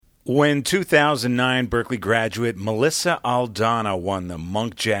When 2009 Berklee graduate Melissa Aldana won the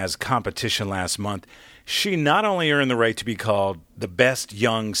Monk Jazz competition last month, she not only earned the right to be called the best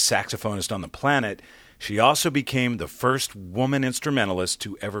young saxophonist on the planet, she also became the first woman instrumentalist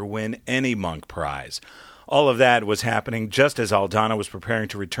to ever win any Monk Prize. All of that was happening just as Aldana was preparing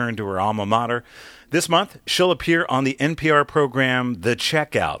to return to her alma mater. This month, she'll appear on the NPR program The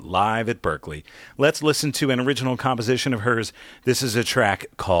Checkout, live at Berklee. Let's listen to an original composition of hers. This is a track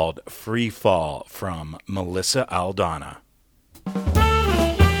called Free Fall from Melissa Aldana.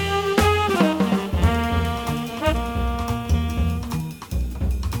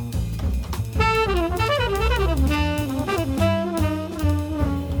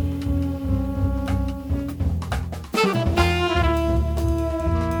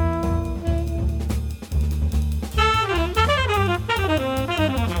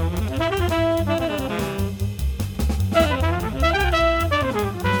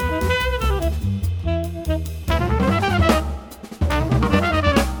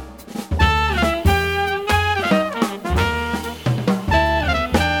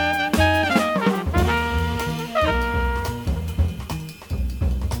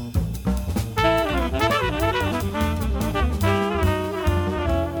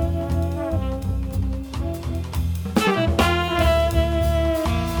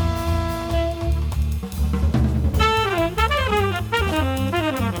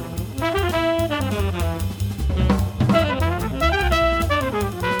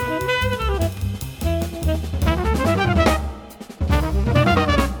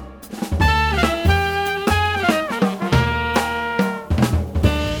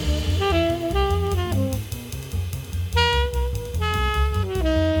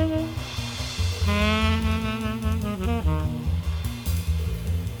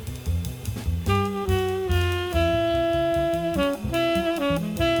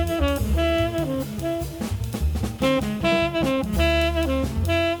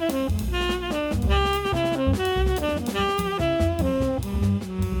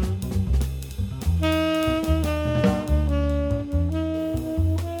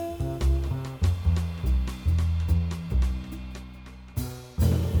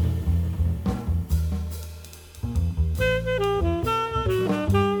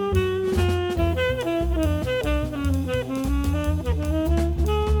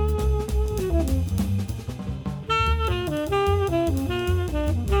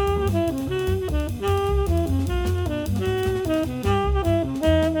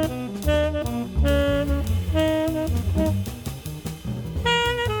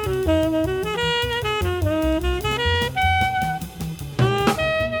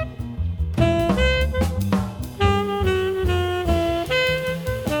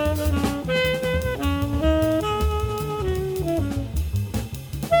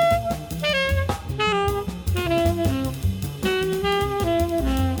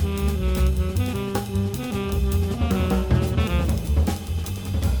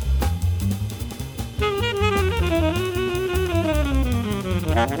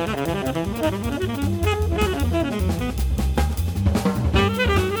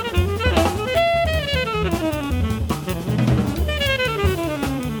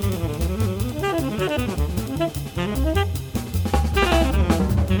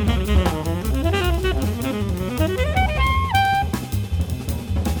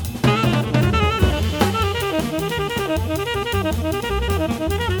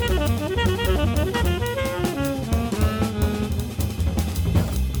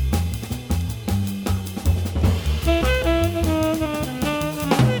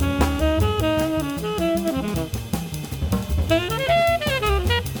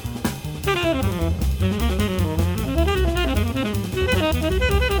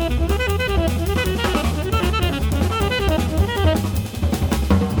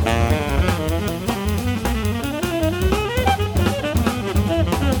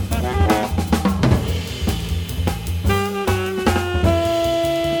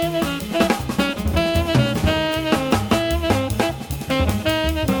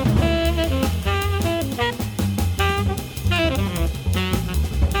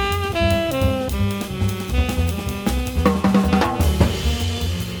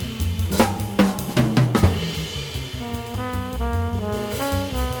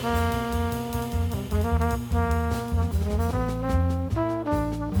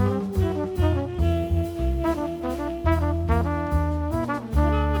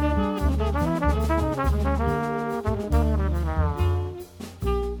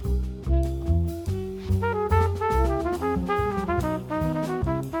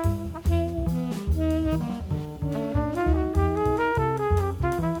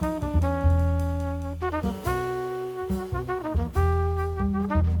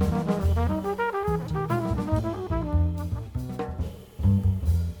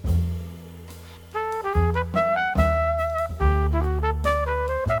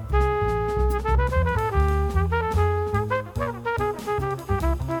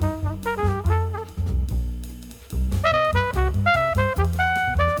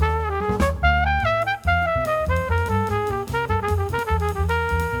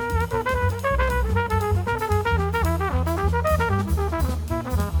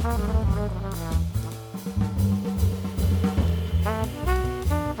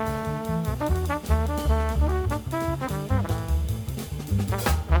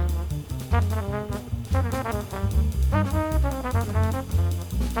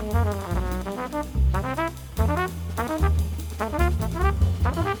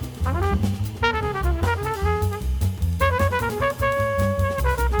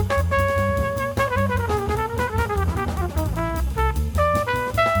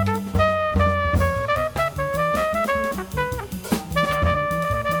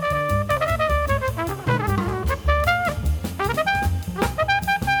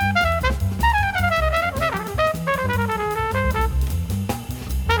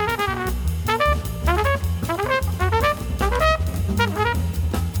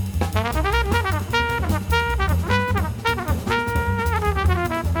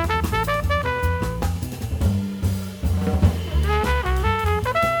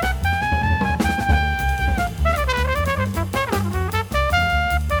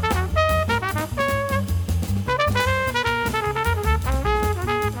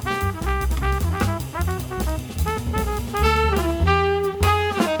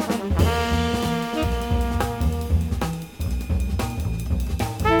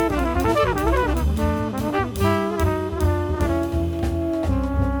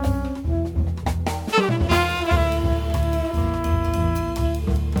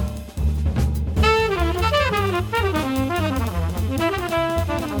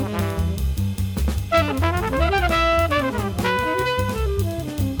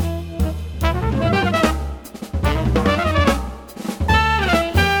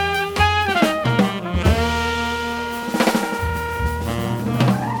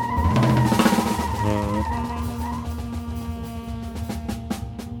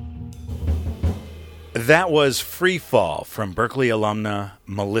 That was Free Fall from Berklee alumna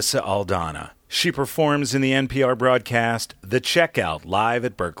Melissa Aldana. She performs in the NPR broadcast The Checkout live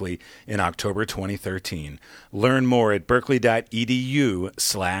at Berklee in October 2013. Learn more at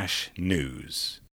Berklee.edu/news.